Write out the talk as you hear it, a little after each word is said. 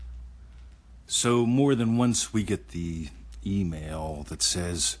So more than once we get the email that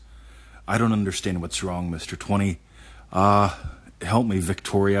says, I don't understand what's wrong, Mr. 20. Help me,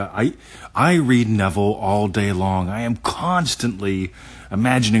 Victoria. I read Neville all day long. I am constantly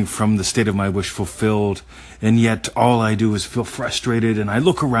imagining from the state of my wish fulfilled, and yet all I do is feel frustrated, and I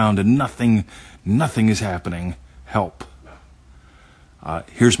look around and nothing is happening. Help.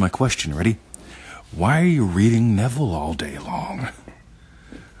 Here's my question. Ready? Why are you reading Neville all day long?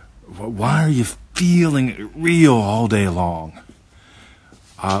 Why are you feeling real all day long?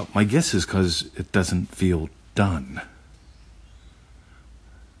 My guess is because it doesn't feel done.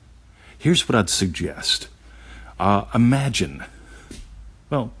 Here's what I'd suggest. Imagine.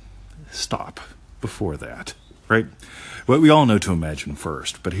 Well, stop before that, right? Well, we all know to imagine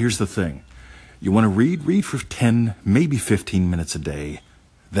first, but here's the thing. You want to read for 10, maybe 15 minutes a day.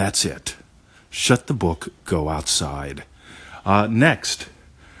 That's it. Shut the book, go outside. Next.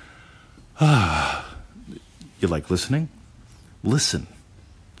 You like listening? Listen.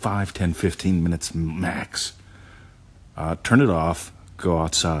 5, 10, 15 minutes max. Turn it off, go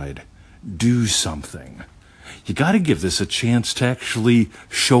outside. Do something. You got to give this a chance to actually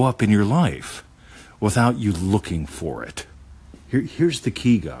show up in your life without you looking for it. Here's the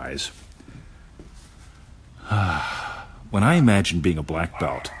key, guys. When I imagined being a black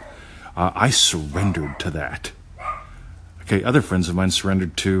belt, I surrendered to that. Okay, other friends of mine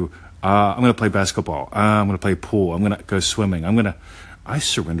surrendered to, I'm going to play basketball, I'm going to play pool, I'm going to go swimming, I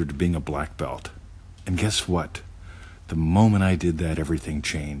surrendered to being a black belt. And guess what? The moment I did that, everything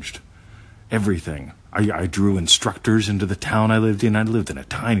changed. Everything. I drew instructors into the town I lived in. I lived in a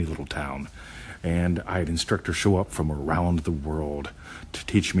tiny little town. And I had instructors show up from around the world to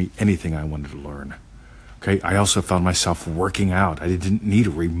teach me anything I wanted to learn. Okay, I also found myself working out. I didn't need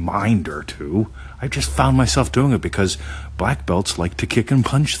a reminder to. I just found myself doing it because black belts like to kick and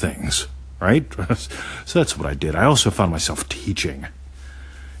punch things, right? So that's what I did. I also found myself teaching.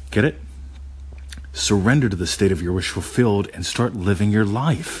 Get it? Surrender to the state of your wish fulfilled and start living your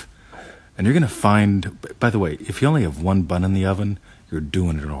life. And you're going to find, by the way, if you only have one bun in the oven, you're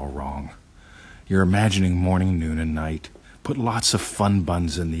doing it all wrong. You're imagining morning, noon, and night. Put lots of fun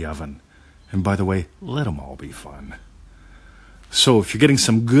buns in the oven. And by the way, let them all be fun. So if you're getting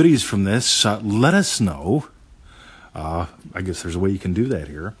some goodies from this, let us know. I guess there's a way you can do that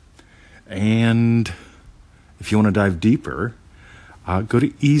here. And if you want to dive deeper, go to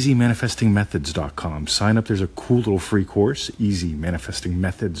easymanifestingmethods.com. Sign up. There's a cool little free course,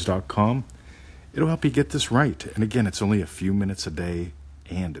 easymanifestingmethods.com. It'll help you get this right. And again, it's only a few minutes a day,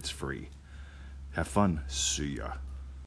 and it's free. Have fun. See ya.